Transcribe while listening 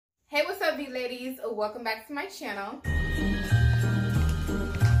up, VLadies? Welcome back to my channel.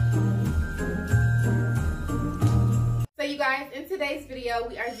 So you guys, in today's video,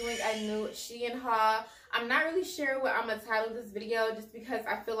 we are doing a new Shein haul. I'm not really sure what I'm gonna title this video just because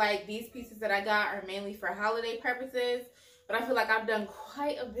I feel like these pieces that I got are mainly for holiday purposes. But I feel like I've done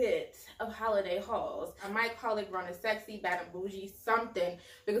quite a bit of holiday hauls. I might call it Grown and Sexy, Bad and Bougie, something.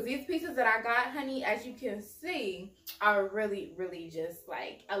 Because these pieces that I got, honey, as you can see, are really, really just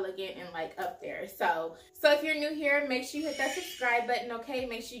like elegant and like up there. So if you're new here, make sure you hit that subscribe button, okay?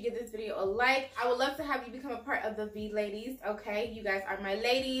 Make sure you give this video a like. I would love to have you become a part of the VLadies, okay? You guys are my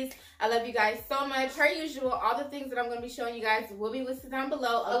ladies. I love you guys so much. Per usual, all the things that I'm going to be showing you guys will be listed down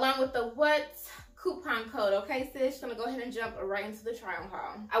below, along with the coupon code, okay sis? Gonna go ahead and jump right into the try on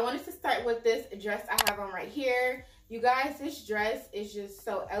haul. I wanted to start with this dress I have on right here. You guys, this dress is just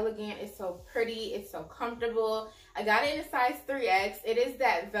so elegant. It's so pretty. It's so comfortable. I got it in a size 3X. It is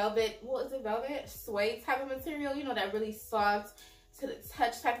that velvet, what is it, velvet? Suede type of material. You know, that really soft to the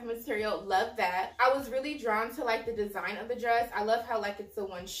touch type of material. Love that. I was really drawn to like the design of the dress. I love how like it's a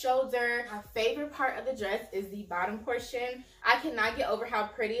one shoulder. My favorite part of the dress is the bottom portion. I cannot get over how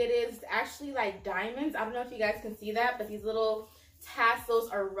pretty it is. It's actually like diamonds. I don't know if you guys can see that, but these little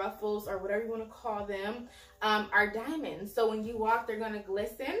tassels or ruffles or whatever you want to call them are diamonds. So when you walk, they're going to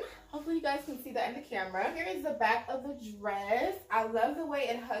glisten. Hopefully you guys can see that in the camera. Here is the back of the dress. I love the way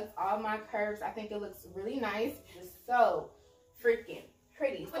it hugs all my curves. I think it looks really nice. Just so freaking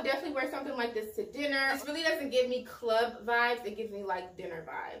pretty. I would definitely wear something like this to dinner. This really doesn't give me club vibes. It gives me like dinner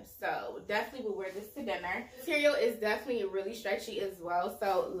vibes. So definitely would wear this to dinner. The material is definitely really stretchy as well.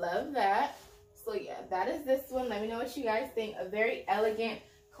 So love that. So yeah, that is this one. Let me know what you guys think. A very elegant,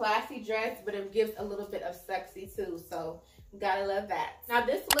 classy dress, but it gives a little bit of sexy too. So gotta love that. Now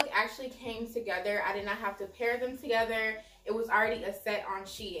this look actually came together. I did not have to pair them together. It was already a set on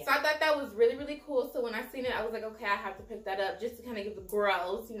Shein. So I thought that was really, really cool. So when I seen it, I was like, okay, I have to pick that up just to kind of give the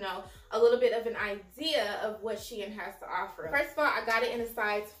girls, you know, a little bit of an idea of what Shein has to offer. First of all, I got it in a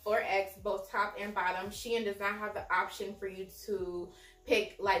size 4X, both top and bottom. Shein does not have the option for you to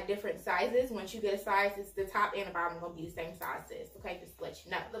pick like different sizes. Once you get a size, it's the top and the bottom gonna be the same sizes. Okay, just to let you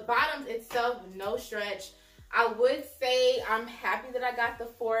know. The bottoms itself, no stretch. I would say I'm happy that I got the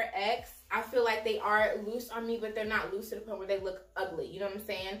 4X. I feel like they are loose on me, but they're not loose to the point where they look ugly. You know what I'm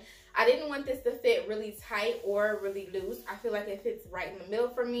saying? I didn't want this to fit really tight or really loose. I feel like it fits right in the middle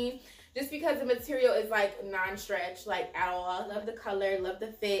for me, just because the material is like non-stretch, like at all. I love the color, love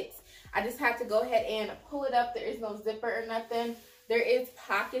the fit. I just had to go ahead and pull it up. There is no zipper or nothing. There is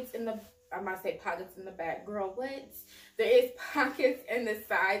pockets in the, I might say pockets in the back. Girl, what? There is pockets in the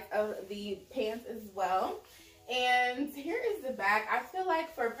sides of the pants as well. And here is the back. I feel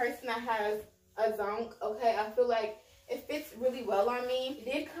like for a person that has a zonk, okay, I feel like it fits really well on me.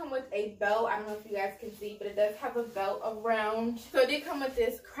 It did come with a belt. I don't know if you guys can see, but it does have a belt around. So it did come with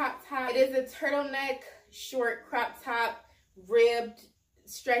this crop top. It is a turtleneck short crop top, ribbed,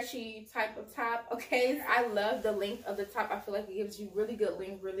 stretchy type of top, okay? I love the length of the top. I feel like it gives you really good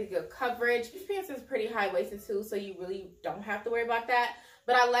length, really good coverage. This pants is pretty high-waisted too, so you really don't have to worry about that.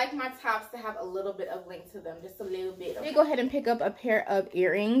 But I like my tops to have a little bit of length to them, just a little bit. Let me go ahead and pick up a pair of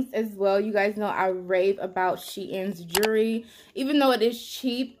earrings as well. You guys know I rave about Shein's jewelry. Even though it is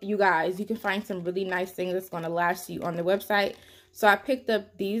cheap, you guys, you can find some really nice things that's going to last you on the website. So I picked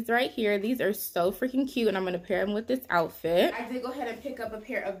up these right here. These are so freaking cute, and I'm going to pair them with this outfit. I did go ahead and pick up a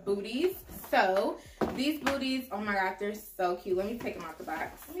pair of booties. So these booties, oh my god, they're so cute. Let me take them out the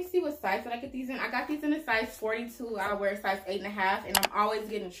box. Let me see what size did I get these in. I got these in a size 42. I wear a size 8.5, and I'm always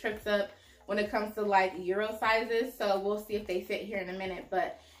getting tripped up when it comes to like Euro sizes. So we'll see if they fit here in a minute.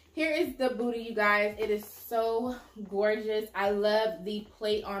 But here is the booty, you guys. It is so gorgeous. I love the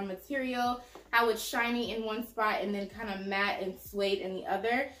plate on material, how it's shiny in one spot and then kind of matte and suede in the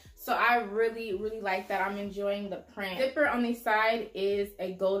other. So I really, really like that. I'm enjoying the print. Zipper on the side is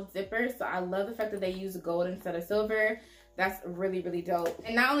a gold zipper. So I love the fact that they use gold instead of silver. That's really, really dope.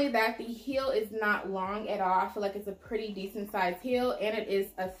 And not only that, the heel is not long at all. I feel like it's a pretty decent sized heel, and it is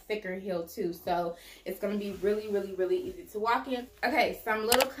a thicker heel too. So it's gonna be really, really, really easy to walk in. Okay, so I'm a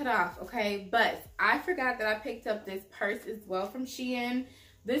little cut off, okay? But I forgot that I picked up this purse as well from Shein.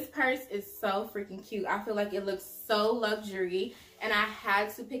 This purse is so freaking cute. I feel like it looks so luxury, and I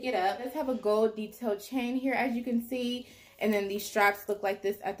had to pick it up. It does have a gold detailed chain here, as you can see, and then these straps look like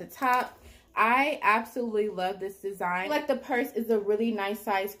this at the top. I absolutely love this design. Like the purse is a really nice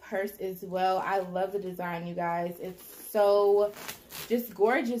size purse as well. I love the design, you guys. It's so just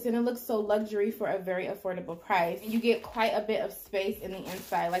gorgeous, and it looks so luxury for a very affordable price. And you get quite a bit of space in the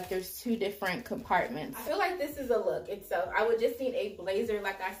inside. Like there's 2 different compartments. I feel like this is a look itself. I would just need a blazer,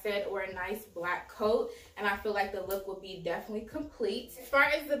 like I said, or a nice black coat, and I feel like the look would be definitely complete. As far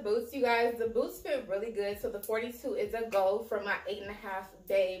as the boots, you guys, the boots fit really good. So the 42 is a go for my 8.5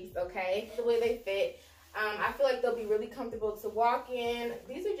 babes, okay? The way they fit. I feel like they'll be really comfortable to walk in.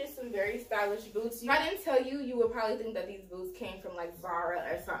 These are just some very stylish boots. If I didn't tell you, you would probably think that these boots came from like Zara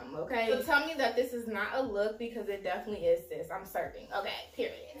or something, okay? So tell me that this is not a look, because it definitely is, sis. I'm serving. Okay,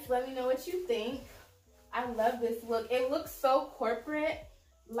 period. Let me know what you think. I love this look. It looks so corporate,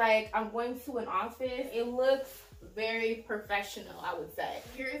 like I'm going to an office. It looks very professional, I would say.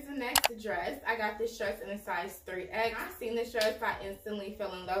 Here is the next dress. I got this dress in a size 3X. I've seen this dress, I instantly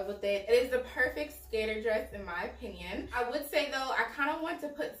fell in love with it. It is the perfect skater dress in my opinion. I would say though, I kind of want to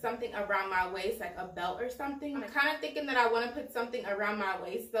put something around my waist, like a belt or something. I'm kind of thinking that I want to put something around my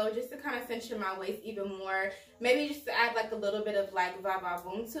waist though, just to kind of cinch my waist even more. Maybe just to add like a little bit of like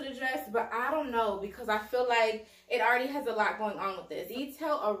va-va-boom to the dress, but I don't know, because I feel like it already has a lot going on with this.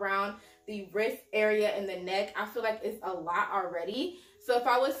 Detail around the wrist area and the neck, I feel like it's a lot already. So if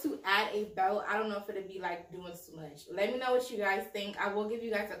I was to add a belt, I don't know if it'd be like doing too much. Let me know what you guys think. I will give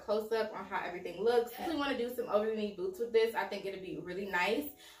you guys a close-up on how everything looks. I really want to do some over-the-knee boots with this. I think it'd be really nice.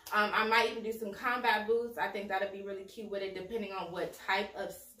 I might even do some combat boots. I think that'd be really cute with it, depending on what type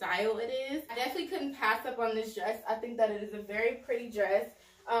of style it is. I definitely couldn't pass up on this dress. I think that it is a very pretty dress.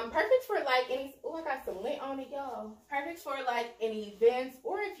 Perfect for like any, oh, I got some lint on it, y'all. Perfect for like any events,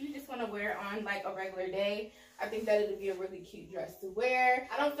 or if you just want to wear it on like a regular day. I think that it would be a really cute dress to wear.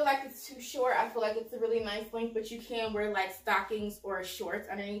 I don't feel like it's too short. I feel like it's a really nice length, but you can wear like stockings or shorts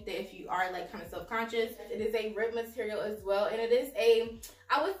underneath it if you are like kind of self-conscious. It is a rib material as well, and it is a,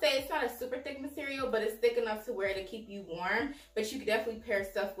 I would say it's not a super thick material, but it's thick enough to wear to keep you warm. But you could definitely pair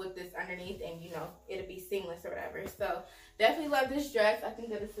stuff with this underneath, and you know, it'll be seamless or whatever. So definitely love this dress. I think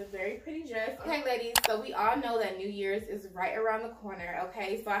that it's a very pretty dress. Okay, ladies, so we all know that New Year's is right around the corner,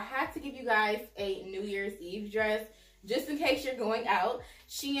 okay? So I had to give you guys a New Year's Eve dress just in case you're going out.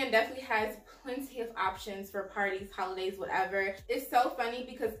 Shein definitely has plenty of options for parties, holidays, whatever. It's so funny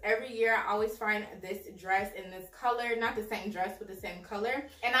because every year I always find this dress in this color, not the same dress, but the same color.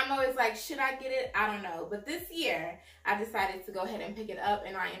 And I'm always like, should I get it? I don't know. But this year I decided to go ahead and pick it up,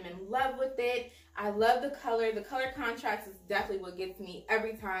 and I am in love with it. I love the color. The color contrast is definitely what gets me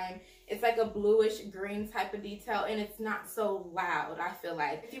every time. It's like a bluish green type of detail, and it's not so loud, I feel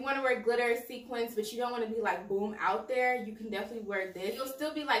like. If you want to wear glitter sequins, but you don't want to be like boom out there, you can definitely wear this. You'll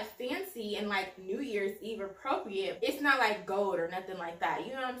still be like fancy and like New Year's Eve appropriate. It's not like gold or nothing like that.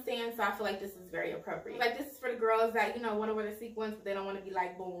 You know what I'm saying? So I feel like this is very appropriate. Like this is for the girls that, you know, want to wear the sequins, but they don't want to be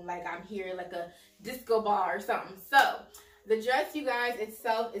like boom, like I'm here like a disco ball or something. So the dress, you guys,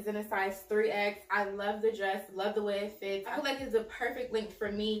 itself is in a size 3X. I love the dress, love the way it fits. I feel like it's a perfect length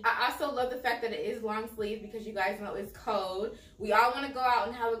for me. I also love the fact that it is long sleeve because you guys know it's cold. We all want to go out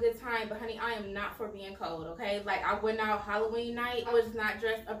and have a good time, but honey, I am not for being cold, okay? Like I went out Halloween night, I was not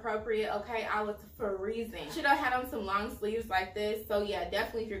dressed appropriate, okay? I was freezing. Should have had on some long sleeves like this. So yeah,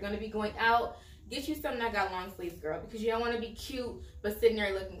 definitely if you're going to be going out, get you something that got long sleeves, girl, because you don't want to be cute but sitting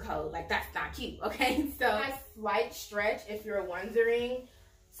there looking cold. Like that's not cute, okay? So a slight stretch, if you're wondering,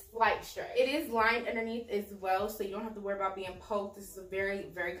 slight stretch. It is lined underneath as well, so you don't have to worry about being poked. This is a very,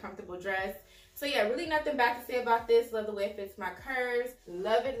 very comfortable dress. So yeah, really nothing bad to say about this. Love the way it fits my curves.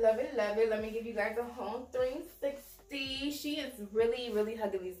 Love it, love it, love it. Let me give you guys a whole 360. She is really, really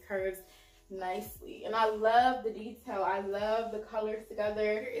hugging these curves nicely, and I love the detail. I love the colors together.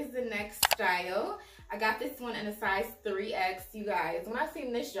 Here is the next style. I got this one in a size 3X. You guys, when I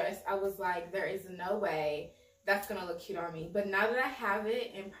seen this dress, I was like, there is no way that's gonna look cute on me. But now that I have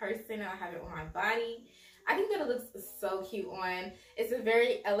it in person and I have it on my body, I think that it looks so cute on. It's a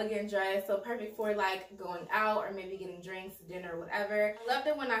very elegant dress, so perfect for like going out or maybe getting drinks, dinner, whatever. I loved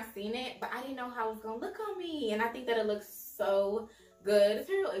it when I seen it, but I didn't know how it was gonna look on me, and I think that it looks so good. The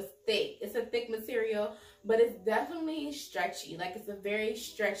material is thick. It's a thick material, but it's definitely stretchy. Like it's a very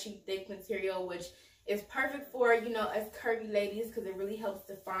stretchy, thick material, which is perfect for, you know, us curvy ladies, because it really helps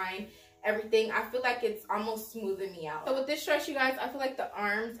define everything. I feel like it's almost smoothing me out. So with this dress, you guys, I feel like the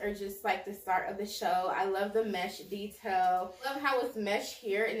arms are just like the start of the show. I love the mesh detail. Love how it's mesh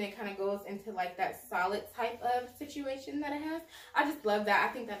here and it kind of goes into like that solid type of situation that it has. I just love that.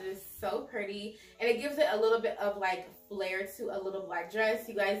 I think that it is so pretty, and it gives it a little bit of like flair to a little black dress.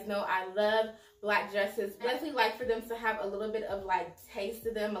 You guys know I love black dresses. Definitely like for them to have a little bit of like taste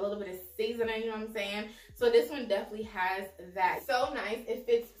to them, a little bit of seasoning, you know what I'm saying? So this one definitely has that. So nice. It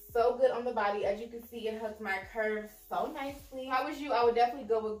fits so so good on the body. As you can see, it hugs my curves so nicely. If I was you, I would definitely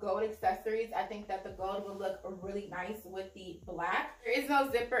go with gold accessories. I think that the gold would look really nice with the black. There is no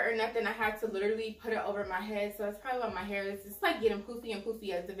zipper or nothing. I had to literally put it over my head, so it's probably why my hair is just like getting poofy and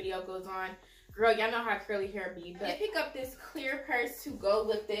poofy as the video goes on. Girl, y'all know how curly hair be. But I pick up this clear purse to go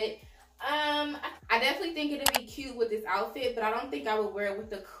with it. I definitely think it'd be cute with this outfit, but I don't think I would wear it with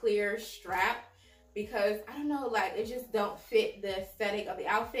the clear strap, because I don't know, like it just don't fit the aesthetic of the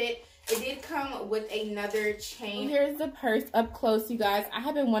outfit. It did come with another chain. Here's the purse up close, you guys. I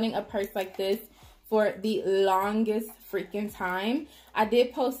have been wanting a purse like this for the longest freaking time. I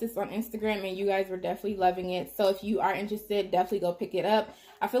did post this on Instagram and you guys were definitely loving it. So if you are interested, definitely go pick it up.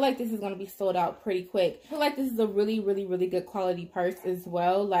 I feel like this is going to be sold out pretty quick. I feel like this is a really, really, really good quality purse as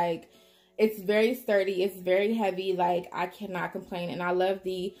well. Like, it's very sturdy. It's very heavy. Like, I cannot complain. And I love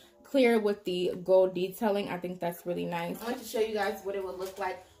the clear with the gold detailing. I think that's really nice. I want to show you guys what it would look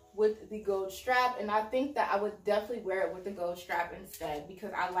like with the gold strap, and I think that I would definitely wear it with the gold strap instead,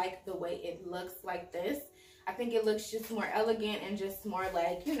 because I like the way it looks like this. I think it looks just more elegant and just more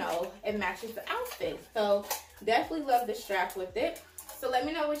like, you know, it matches the outfit. So definitely love the strap with it. So let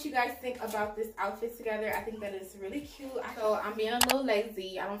me know what you guys think about this outfit together. I think that it's really cute. So I'm being a little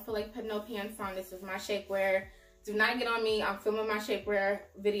lazy. I don't feel like putting no pants on. This is my shapewear. Do not get on me. I'm filming my shapewear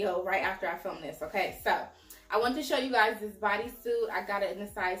video right after I film this, okay? So I want to show you guys this bodysuit. I got it in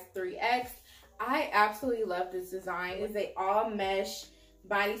the size 3X. I absolutely love this design. It's a all mesh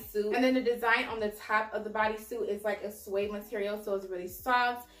bodysuit. And then the design on the top of the bodysuit is like a suede material, so it's really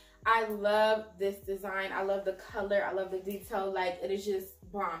soft. I love this design. I love the color. I love the detail. Like, it is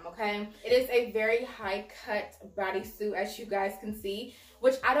just bomb, okay? It is a very high cut bodysuit, as you guys can see,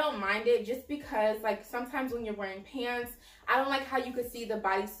 which I don't mind it, just because like sometimes when you're wearing pants, I don't like how you could see the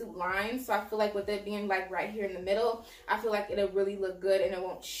bodysuit line. So I feel like with it being like right here in the middle, I feel like it'll really look good and it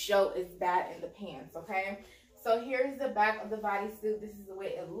won't show as bad in the pants, okay? So here's the back of the bodysuit. This is the way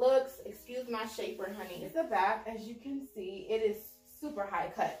it looks. Excuse my shaper, honey. It's the back. As you can see, it is super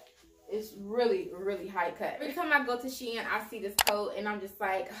high cut. It's really, really high cut. Every time I go to Shein, I see this coat and I'm just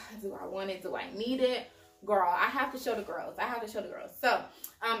like, do I want it? Do I need it? Girl, I have to show the girls. I have to show the girls. So,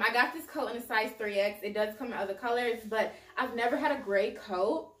 I got this coat in a size 3X. It does come in other colors, but I've never had a gray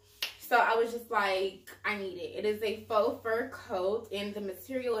coat. So I was just like, I need it. It is a faux fur coat and the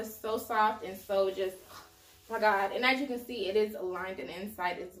material is so soft and so just, oh my God. And as you can see, it is lined in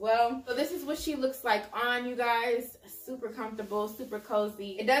inside as well. So this is what she looks like on, you guys. Super comfortable, super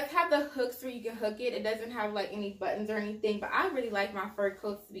cozy. It does have the hooks where you can hook it. It doesn't have like any buttons or anything, but I really like my fur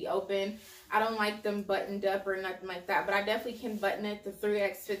coats to be open. I don't like them buttoned up or nothing like that, but I definitely can button it. The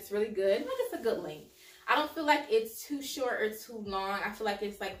 3X fits really good. It's a good length. I don't feel like it's too short or too long. I feel like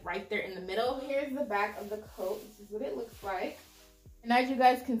it's like right there in the middle. Here's the back of the coat. This is what it looks like. And as you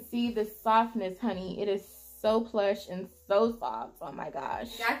guys can see, the softness, honey, it is so plush and so soft. Oh my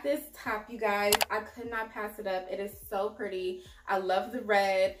gosh. Got this top, you guys. I could not pass it up. It is so pretty. I love the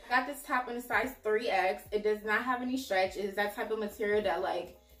red. Got this top in a size 3X. It does not have any stretch. It is that type of material that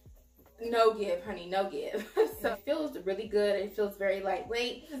like, no give, honey, no give. So it feels really good. It feels very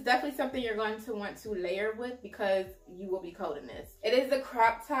lightweight. It's definitely something you're going to want to layer with because you will be cold in this. It is a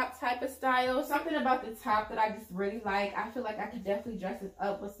crop top type of style. Something about the top that I just really like. I feel like I could definitely dress this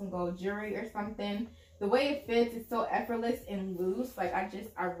up with some gold jewelry or something. The way it fits is so effortless and loose. Like,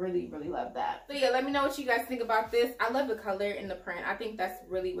 I really, really love that. So yeah, let me know what you guys think about this. I love the color and the print. I think that's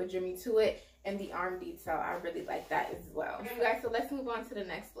really what drew me to it. And the arm detail, I really like that as well. Okay, you guys, so let's move on to the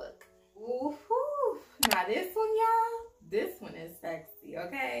next look. Ooh, now this one, y'all, this one is sexy,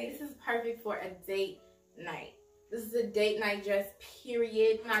 okay? This is perfect for a date night. This is a date night dress,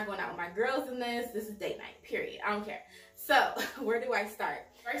 period. I'm not going out with my girls in this. This is date night, period. I don't care. So, where do I start?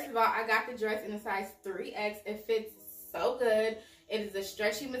 First of all, I got the dress in a size 3X. It fits so good. It is a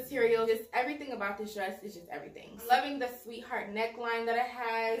stretchy material. Just everything about this dress is just everything. Loving the sweetheart neckline that it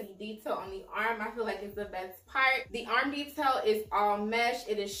has. The detail on the arm, I feel like it's the best part. The arm detail is all mesh.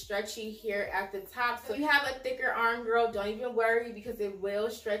 It is stretchy here at the top. So if you have a thicker arm, girl, don't even worry because it will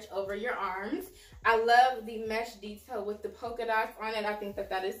stretch over your arms. I love the mesh detail with the polka dots on it. I think that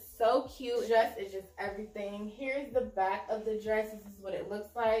that is so cute. The dress is just everything. Here's the back of the dress. This is what it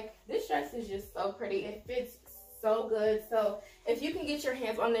looks like. This dress is just so pretty. It fits so good. So if you can get your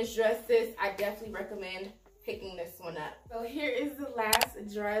hands on this dress, sis, I definitely recommend picking this one up. So here is the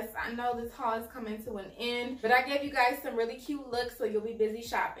last dress. I know this haul is coming to an end, but I gave you guys some really cute looks so you'll be busy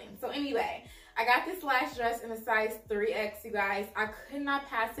shopping. So anyway, I got this last dress in a size 3X, you guys. I could not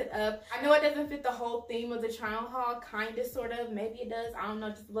pass it up. I know it doesn't fit the whole theme of the try on haul, kind of, sort of. Maybe it does. I don't know,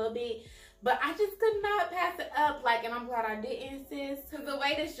 just a little bit. but I just could not pass it up, like, and I'm glad I didn't, sis, because the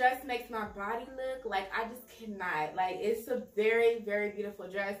way this dress makes my body look, like, I just cannot. Like, it's a very, very beautiful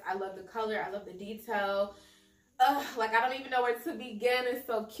dress. I love the color. I love the detail. Like, I don't even know where to begin. It's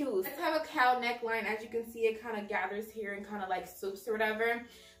so cute. Let's have a cowl neckline. As you can see, it kind of gathers here and kind of like swoops or whatever.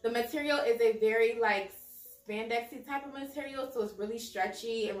 The material is a very like spandexy type of material, so it's really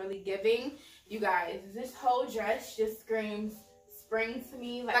stretchy and really giving. You guys, this whole dress just screams spring to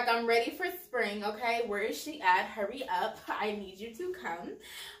me. Like I'm ready for spring. Okay, where is she at? Hurry up, I need you to come.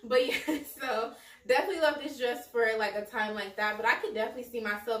 But yeah, so definitely love this dress for like a time like that, but I could definitely see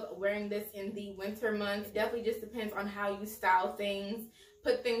myself wearing this in the winter months. Definitely just depends on how you style things,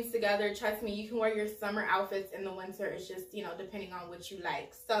 put things together. Trust me, you can wear your summer outfits in the winter. It's just, you know, depending on what you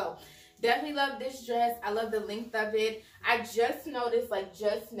like. So definitely love this dress. I love the length of it. I just noticed like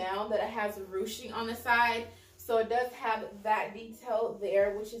just now that it has ruching on the side. So it does have that detail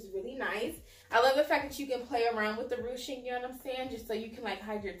there, which is really nice. I love the fact that you can play around with the ruching, you know what I'm saying? Just so you can like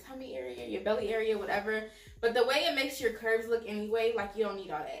hide your tummy area, your belly area, whatever. But the way it makes your curves look anyway, like you don't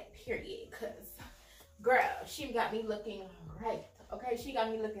need all that, period. Because, girl, she got me looking right. Okay, she got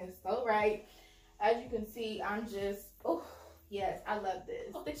me looking so right. As you can see, I'm just, oh, yes, I love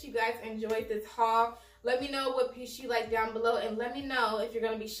this. Hope that you guys enjoyed this haul. Let me know what piece you like down below. And let me know if you're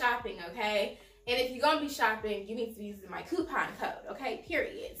going to be shopping, okay? And if you're going to be shopping, you need to be using my coupon code, okay?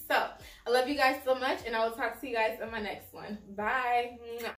 Period. So, I love you guys so much, and I will talk to you guys in my next one. Bye.